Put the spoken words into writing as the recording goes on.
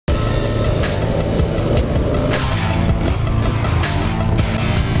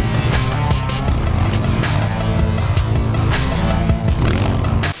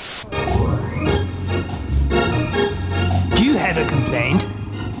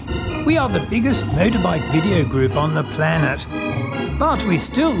We are the biggest motorbike video group on the planet, but we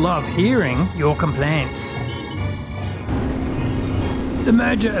still love hearing your complaints. The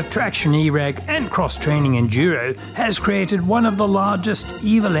merger of traction e-rag and cross-training enduro has created one of the largest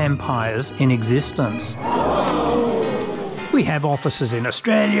evil empires in existence. We have offices in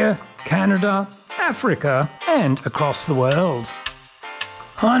Australia, Canada, Africa, and across the world.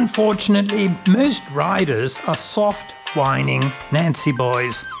 Unfortunately, most riders are soft, whining Nancy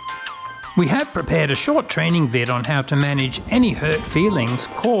boys. We have prepared a short training vid on how to manage any hurt feelings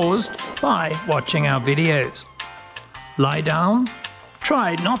caused by watching our videos. Lie down,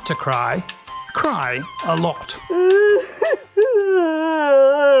 try not to cry, cry a lot.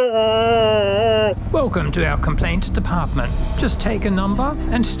 Welcome to our complaints department. Just take a number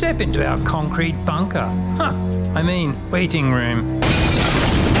and step into our concrete bunker. Waiting room.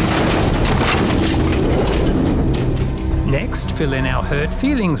 Next, fill in our hurt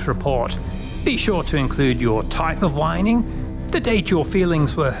feelings report. Be sure to include your type of whining, the date your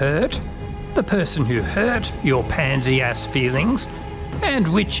feelings were hurt, the person who hurt your pansy-ass feelings, and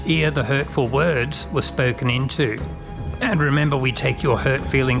which ear the hurtful words were spoken into. And remember, we take your hurt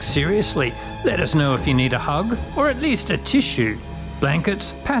feelings seriously. Let us know if you need a hug or at least a tissue.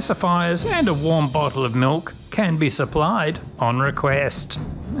 Blankets, pacifiers, and a warm bottle of milk can be supplied on request.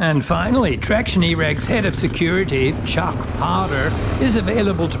 And finally, Traction E-Rag's head of security, Chuck Harder, is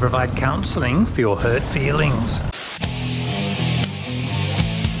available to provide counselling for your hurt feelings.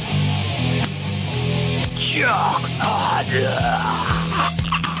 Chuck Harder!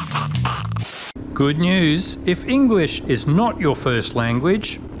 Good news, if English is not your first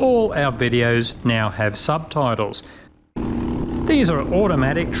language, all our videos now have subtitles. These are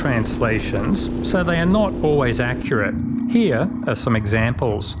automatic translations, so they are not always accurate. Here are some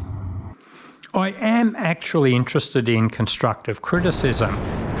examples. I am actually interested in constructive criticism.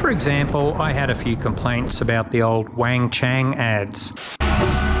 For example, I had a few complaints about the old Wang Chang ads.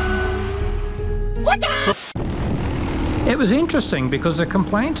 What the? It was interesting because the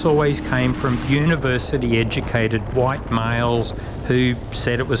complaints always came from university-educated white males who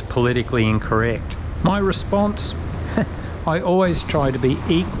said it was politically incorrect. My response? I always try to be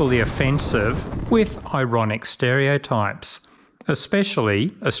equally offensive with ironic stereotypes,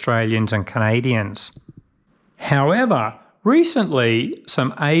 especially Australians and Canadians. However, recently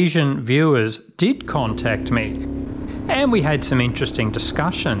some Asian viewers did contact me, and we had some interesting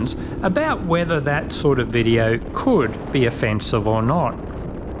discussions about whether that sort of video could be offensive or not.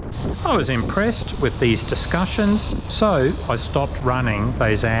 I was impressed with these discussions, so I stopped running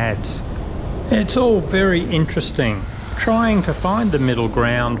those ads. It's all very interesting, trying to find the middle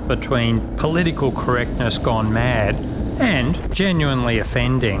ground between political correctness gone mad and genuinely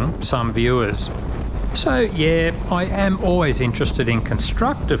offending some viewers. So yeah, I am always interested in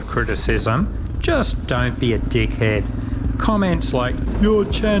constructive criticism, just don't be a dickhead. Comments like, "Your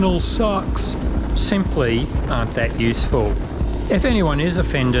channel sucks," simply aren't that useful. If anyone is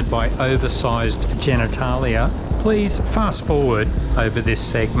offended by oversized genitalia, please fast forward over this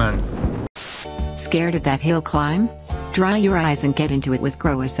segment. Scared of that hill climb? Dry your eyes and get into it with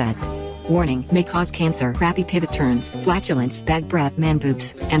Grow-A-Set. Warning: may cause cancer, crappy pivot turns, flatulence, bad breath, man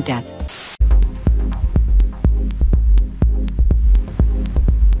boobs, and death.